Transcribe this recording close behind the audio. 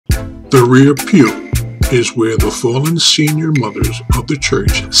The rear pew is where the fallen senior mothers of the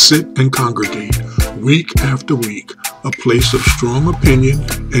church sit and congregate week after week, a place of strong opinion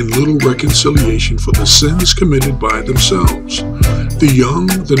and little reconciliation for the sins committed by themselves. The young,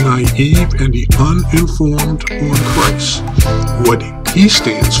 the naive, and the uninformed on Christ, what he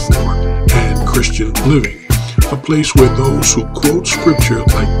stands for, and Christian living. A place where those who quote scripture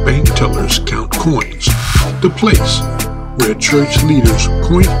like bank tellers count coins. The place where church leaders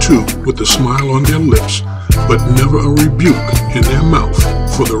point to with a smile on their lips, but never a rebuke in their mouth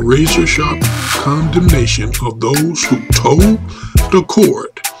for the razor-sharp condemnation of those who toe the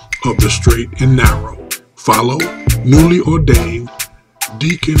cord of the straight and narrow. Follow newly ordained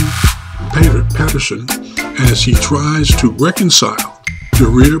Deacon Patterson as he tries to reconcile the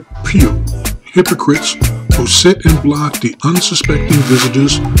rear pew hypocrites who sit and block the unsuspecting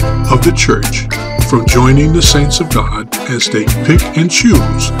visitors of the church from joining the saints of God as they pick and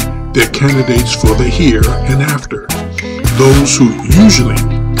choose their candidates for the here and after. Those who usually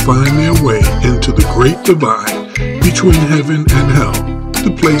find their way into the great divide between heaven and hell,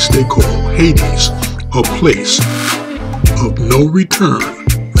 the place they call Hades, a place of no return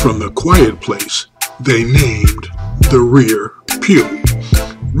from the quiet place they named the rear pew.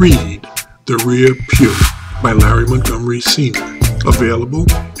 Read The Rear Pew by Larry Montgomery Sr. Available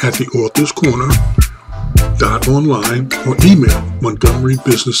at the Author's Corner.online or email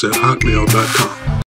montgomerybusiness@hotmail.com.